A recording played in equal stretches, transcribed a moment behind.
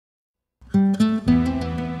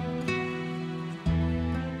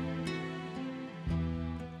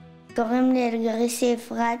קוראים לי אלגריסי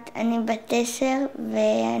אפרת, אני בת 10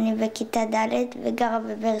 ואני בכיתה ד' וגרה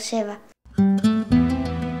בבאר שבע.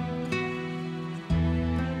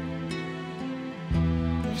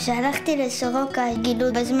 כשהלכתי לסורוקה,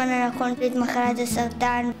 גילו בזמן הנכון את מחלת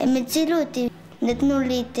הסרטן. הם הצילו אותי, נתנו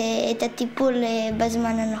לי את הטיפול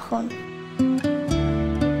בזמן הנכון.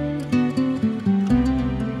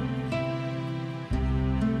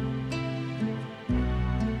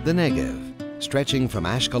 The Negev, stretching from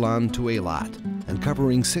Ashkelon to Eilat and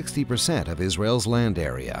covering 60% of Israel's land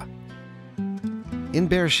area. In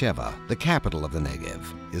Beersheba, the capital of the Negev,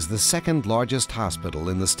 is the second largest hospital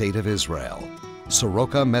in the state of Israel,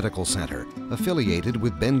 Soroka Medical Center, affiliated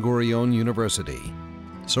with Ben Gurion University.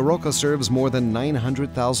 Soroka serves more than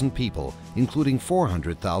 900,000 people, including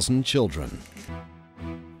 400,000 children.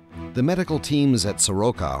 The medical teams at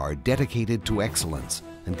Soroka are dedicated to excellence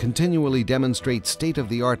and continually demonstrate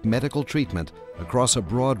state-of-the-art medical treatment across a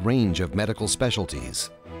broad range of medical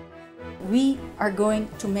specialties. We are going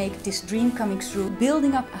to make this dream coming true,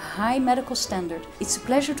 building up a high medical standard. It's a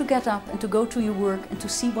pleasure to get up and to go to your work and to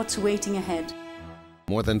see what's waiting ahead.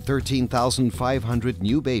 More than 13,500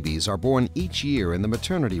 new babies are born each year in the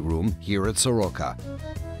maternity room here at Soroka.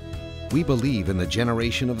 We believe in the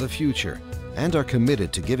generation of the future and are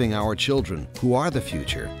committed to giving our children, who are the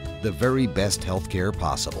future, the very best health care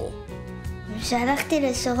possible. כשהלכתי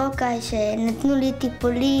לסורוקה, שנתנו לי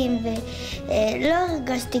טיפולים, ולא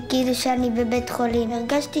הרגשתי כאילו שאני בבית חולים,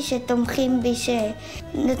 הרגשתי שתומכים בי,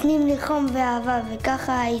 שנותנים לי חום ואהבה,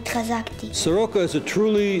 וככה התחזקתי. Soroka is a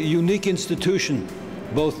truly unique institution,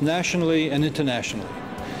 both nationally and internationally.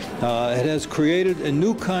 It has created a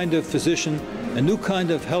new kind of physician, a new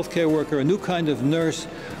kind of healthcare worker, a new kind of nurse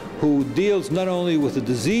who deals not only with the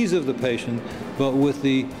disease of the patient, but with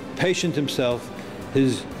the patient himself,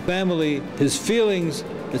 his family, his feelings.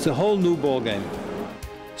 It's a whole new ballgame.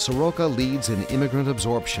 Soroka leads in immigrant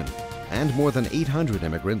absorption, and more than 800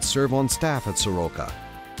 immigrants serve on staff at Soroka.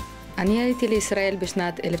 אני עליתי לישראל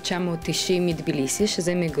בשנת 1990 מטביליסי,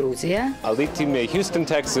 שזה מגרוזיה. עליתי מהיוסטון,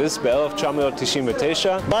 טקסס,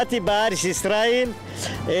 ב-1999. באתי בארץ ישראל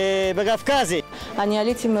בקווקזי. אני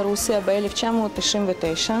עליתי מרוסיה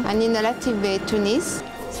ב-1999. אני נולדתי בתוניס.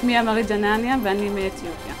 שמי אמרית ג'נניה ואני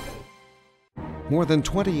מאתיופיה. More than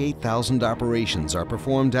 28,000 operations are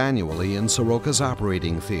performed annually in Soroka's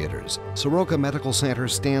operating theaters. Soroka Medical Center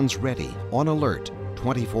stands ready, on alert,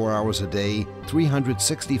 24 hours a day,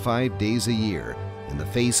 365 days a year, in the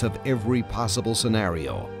face of every possible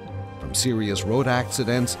scenario, from serious road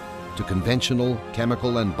accidents to conventional,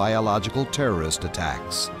 chemical, and biological terrorist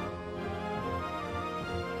attacks.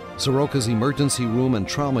 Soroka's emergency room and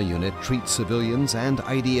trauma unit treats civilians and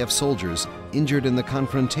IDF soldiers injured in the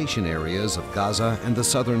confrontation areas of Gaza and the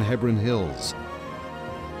southern Hebron Hills.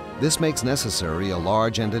 This makes necessary a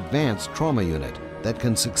large and advanced trauma unit that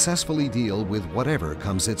can successfully deal with whatever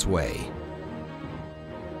comes its way.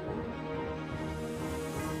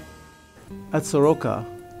 At Soroka,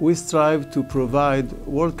 we strive to provide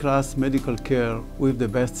world-class medical care with the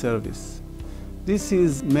best service. This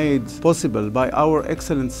is made possible by our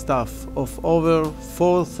excellent staff of over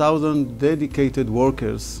 4,000 dedicated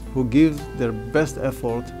workers who give their best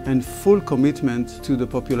effort and full commitment to the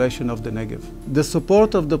population of the Negev. The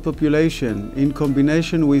support of the population, in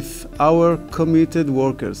combination with our committed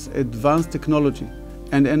workers, advanced technology,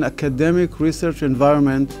 and an academic research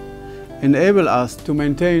environment, enable us to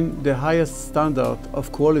maintain the highest standard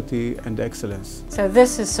of quality and excellence. So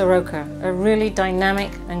this is Soroka, a really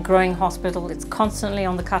dynamic and growing hospital. It's constantly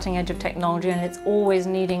on the cutting edge of technology, and it's always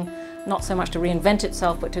needing not so much to reinvent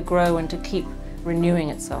itself, but to grow and to keep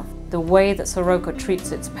renewing itself. The way that Soroka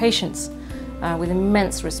treats its patients with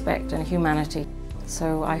immense respect and humanity.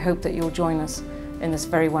 So I hope that you'll join us in this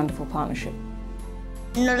very wonderful partnership.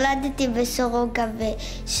 נולדתי בסורוקה,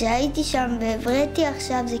 וכשהייתי שם והבראתי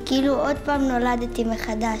עכשיו, זה כאילו עוד פעם נולדתי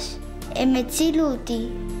מחדש. הם הצילו אותי.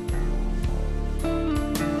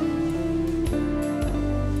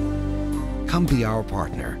 Come be our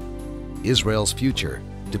partner. Israel's future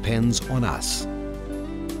depends on us.